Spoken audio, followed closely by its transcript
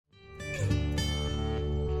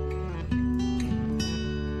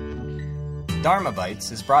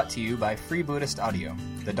Dharmabytes is brought to you by Free Buddhist Audio,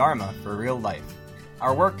 the Dharma for real life.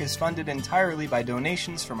 Our work is funded entirely by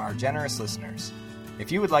donations from our generous listeners.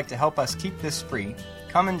 If you would like to help us keep this free,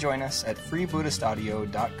 come and join us at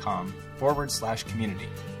freebuddhistaudio.com/community.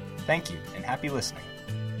 Thank you and happy listening.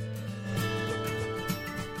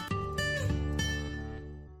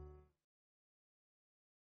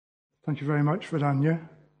 Thank you very much, Vidanya.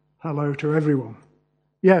 Hello to everyone.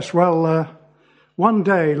 Yes, well, one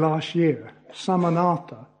day last year,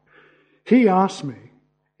 Samanatha, he asked me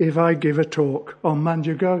if I give a talk on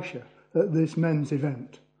Manjughosha at this men's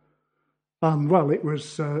event. And, well, it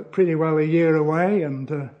was pretty well a year away,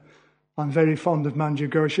 and I'm very fond of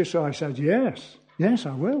Manjughosha, so I said, yes,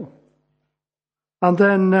 I will. And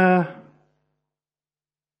then I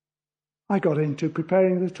got into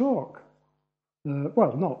preparing the talk.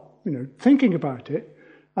 Thinking about it.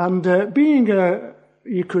 And being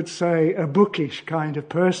you could say, a bookish kind of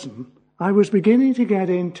person, I was beginning to get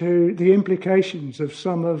into the implications of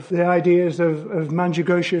some of the ideas of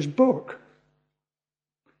Manjughosha's book.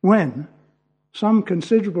 When, some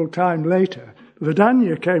considerable time later,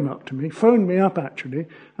 Vidanya came up to me, phoned me up actually,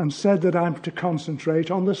 and said that I'm to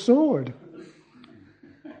concentrate on the sword.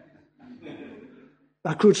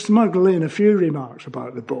 I could smuggle in a few remarks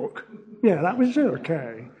about the book. Yeah, that was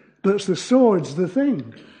okay. But the sword's the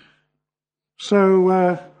thing.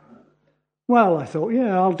 So, I thought,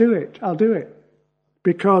 yeah, I'll do it.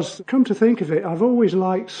 Because, come to think of it, I've always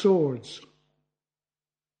liked swords.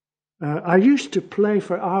 I used to play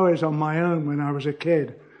for hours on my own when I was a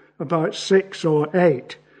kid, about 6 or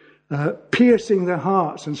 8, piercing their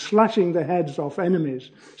hearts and slashing the heads off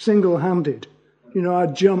enemies, single-handed. You know,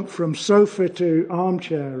 I'd jump from sofa to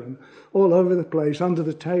armchair and all over the place, under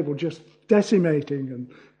the table, just decimating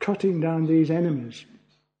and cutting down these enemies.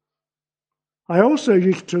 I also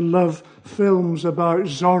used to love films about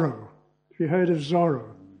Zorro. Have you heard of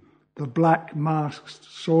Zorro? The black masked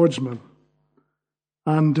swordsman.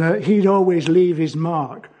 And he'd always leave his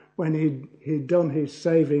mark when he'd done his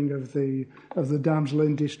saving of the damsel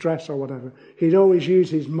in distress or whatever. He'd always use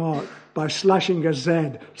his mark by slashing a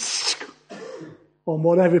Z on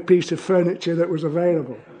whatever piece of furniture that was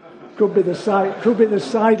available. Could be the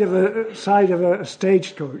side of a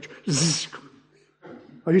stagecoach.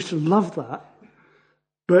 I used to love that.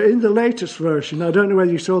 But in the latest version, I don't know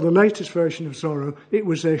whether you saw the latest version of Zorro, it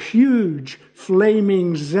was a huge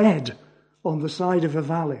flaming Z on the side of a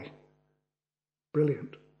valley.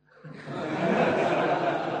 Brilliant.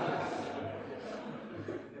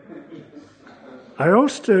 I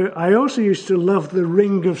also used to love the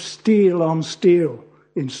ring of steel on steel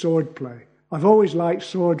in swordplay. I've always liked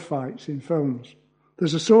sword fights in films.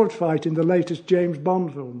 There's a sword fight in the latest James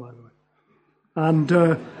Bond film, by the way. And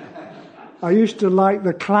I used to like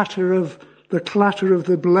the clatter of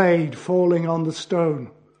the blade falling on the stone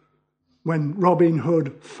when Robin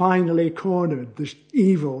Hood finally cornered the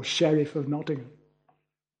evil Sheriff of Nottingham.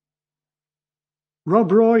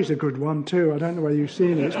 Rob Roy's a good one too. I don't know whether you've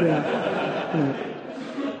seen it. It's been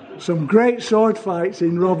some great sword fights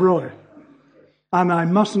in Rob Roy. And I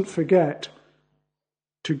mustn't forget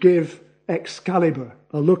to give Excalibur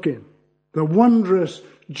a look in. The wondrous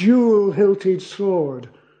jewel-hilted sword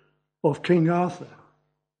of King Arthur,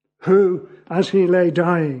 who, as he lay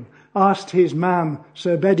dying, asked his man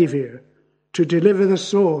Sir Bedivere to deliver the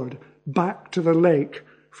sword back to the lake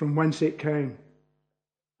from whence it came.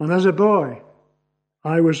 And as a boy,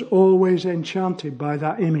 I was always enchanted by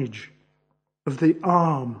that image of the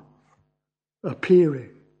arm appearing,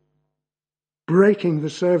 breaking the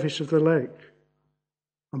surface of the lake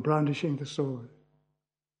and brandishing the sword.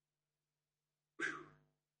 Of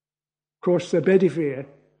course, Sir Bedivere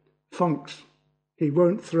funks. He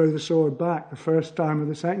won't throw the sword back the first time or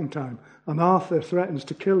the second time. And Arthur threatens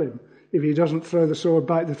to kill him if he doesn't throw the sword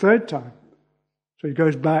back the third time. So he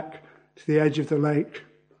goes back to the edge of the lake,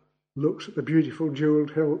 looks at the beautiful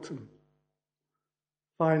jewelled hilt, and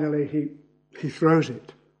finally he throws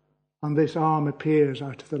it. And this arm appears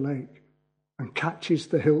out of the lake and catches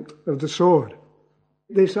the hilt of the sword.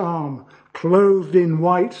 This arm, clothed in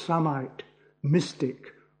white samite,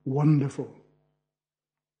 mystic, wonderful.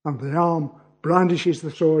 And the arm brandishes the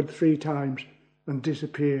sword 3 times and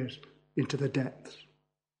disappears into the depths.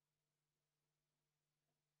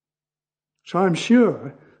 So I'm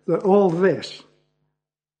sure that all this,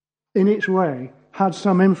 in its way, had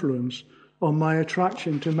some influence on my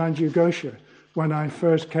attraction to Manjughosha when I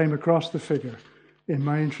first came across the figure in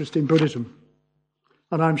my interest in Buddhism.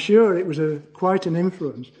 And I'm sure it was quite an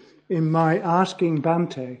influence in my asking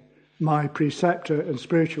Bhante, my preceptor and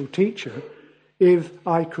spiritual teacher, if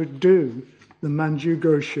I could do the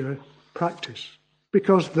Manjughosha practice.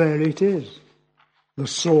 Because there it is. the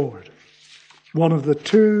sword, one of the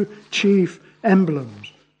two chief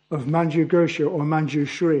emblems of Manjughosha or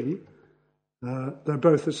Manjushri. They're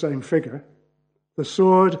both the same figure. The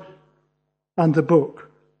sword and the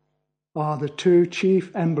book are the two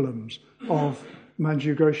chief emblems of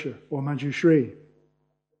Manjughosha or Manjushri.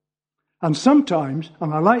 And sometimes,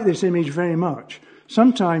 and I like this image very much,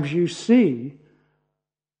 sometimes you see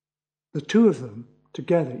the two of them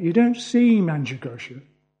together. You don't see Manjughosha.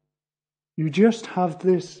 You just have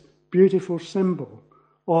this beautiful symbol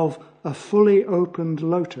of a fully opened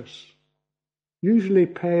lotus, usually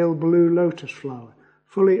pale blue lotus flower,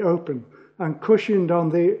 fully open, and cushioned on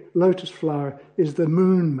the lotus flower is the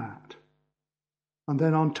moon mat. And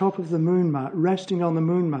then on top of the moon mat, resting on the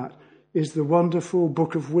moon mat, is the wonderful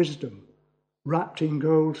book of wisdom, wrapped in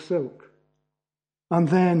gold silk. And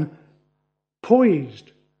then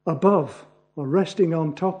poised above, or resting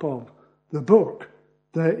on top of, the book,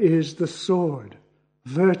 there is the sword,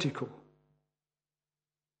 vertical.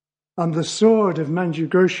 And the sword of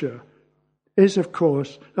Manjughosha is, of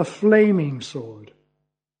course, a flaming sword.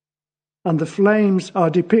 And the flames are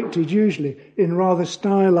depicted usually in rather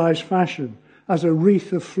stylized fashion as a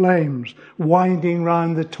wreath of flames winding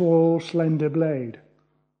round the tall, slender blade.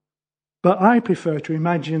 But I prefer to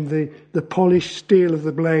imagine the polished steel of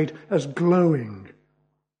the blade as glowing,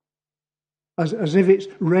 as if it's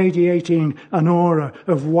radiating an aura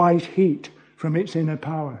of white heat from its inner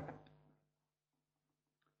power.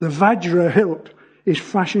 The Vajra hilt is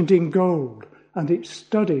fashioned in gold and it's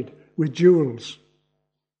studded with jewels.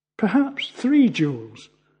 Perhaps 3 jewels,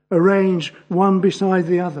 arranged one beside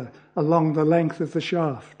the other along the length of the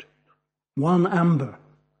shaft. 1 amber,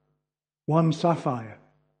 1 sapphire,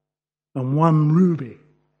 and 1 ruby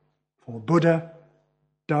for Buddha,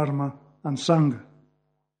 Dharma, and Sangha.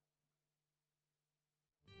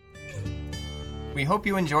 We hope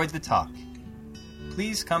you enjoyed the talk.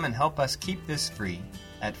 Please come and help us keep this free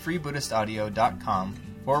at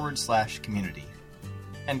freebuddhistaudio.com/community.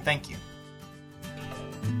 And thank you.